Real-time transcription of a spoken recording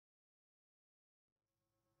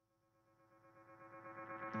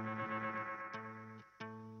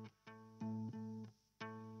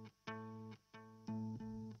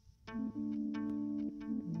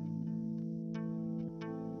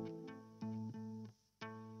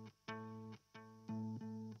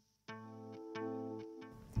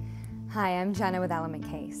Hi, I'm Jenna with Element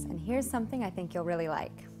Case, and here's something I think you'll really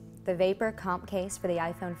like: the Vapor Comp Case for the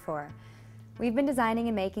iPhone 4. We've been designing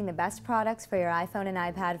and making the best products for your iPhone and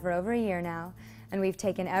iPad for over a year now, and we've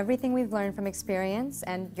taken everything we've learned from experience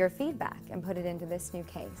and your feedback and put it into this new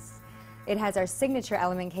case. It has our signature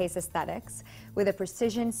Element Case aesthetics with a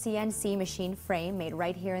precision CNC machine frame made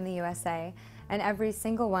right here in the USA, and every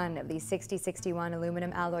single one of these 6061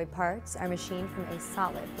 aluminum alloy parts are machined from a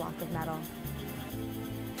solid block of metal.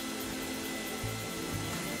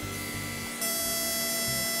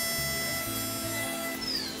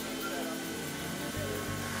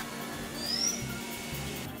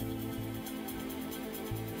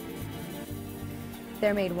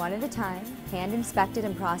 They're made one at a time, hand-inspected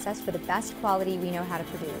and processed for the best quality we know how to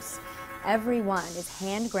produce. Every one is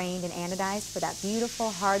hand-grained and anodized for that beautiful,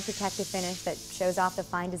 hard protective finish that shows off the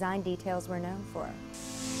fine design details we're known for.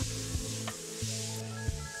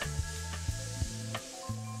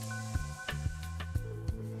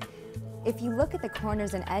 If you look at the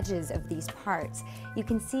corners and edges of these parts, you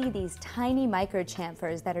can see these tiny micro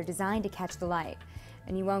chamfers that are designed to catch the light,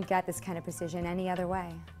 and you won't get this kind of precision any other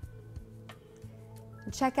way.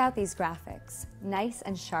 Check out these graphics, nice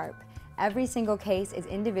and sharp. Every single case is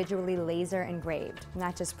individually laser engraved,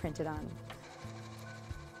 not just printed on.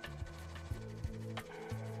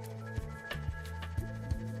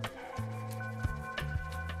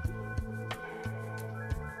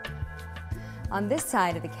 On this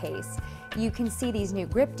side of the case, you can see these new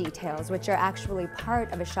grip details, which are actually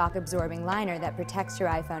part of a shock-absorbing liner that protects your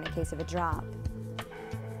iPhone in case of a drop.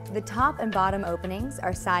 The top and bottom openings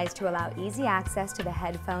are sized to allow easy access to the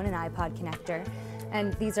headphone and iPod connector,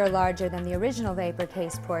 and these are larger than the original Vapor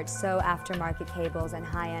case ports, so aftermarket cables and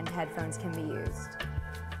high-end headphones can be used.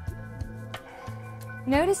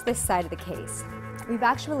 Notice this side of the case. We've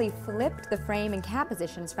actually flipped the frame and cap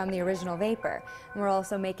positions from the original Vapor, and we're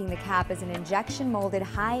also making the cap as an injection-molded,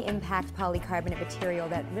 high-impact polycarbonate material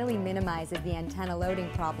that really minimizes the antenna loading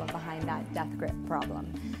problem behind that death grip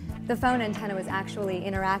problem. The phone antenna was actually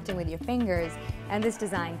interacting with your fingers, and this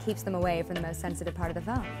design keeps them away from the most sensitive part of the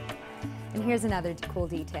phone. And here's another cool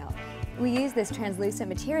detail. We use this translucent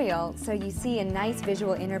material so you see a nice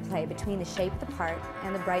visual interplay between the shape of the part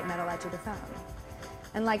and the bright metal edge of the phone.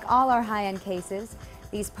 And like all our high-end cases,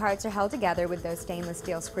 these parts are held together with those stainless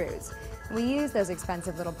steel screws. We use those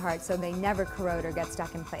expensive little parts so they never corrode or get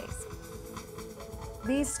stuck in place.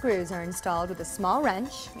 These screws are installed with a small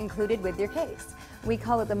wrench included with your case. We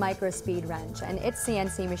call it the Micro-Speed wrench, and it's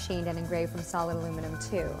CNC machined and engraved from solid aluminum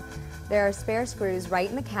too. There are spare screws right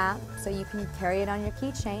in the cap, so you can carry it on your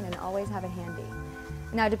keychain and always have it handy.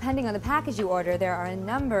 Now, depending on the package you order, there are a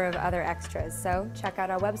number of other extras, so check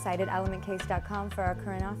out our website at elementcase.com for our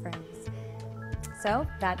current offerings. So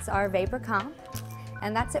that's our Vapor Comp,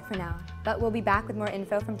 and that's it for now. But we'll be back with more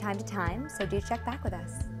info from time to time, so do check back with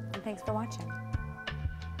us. And thanks for watching.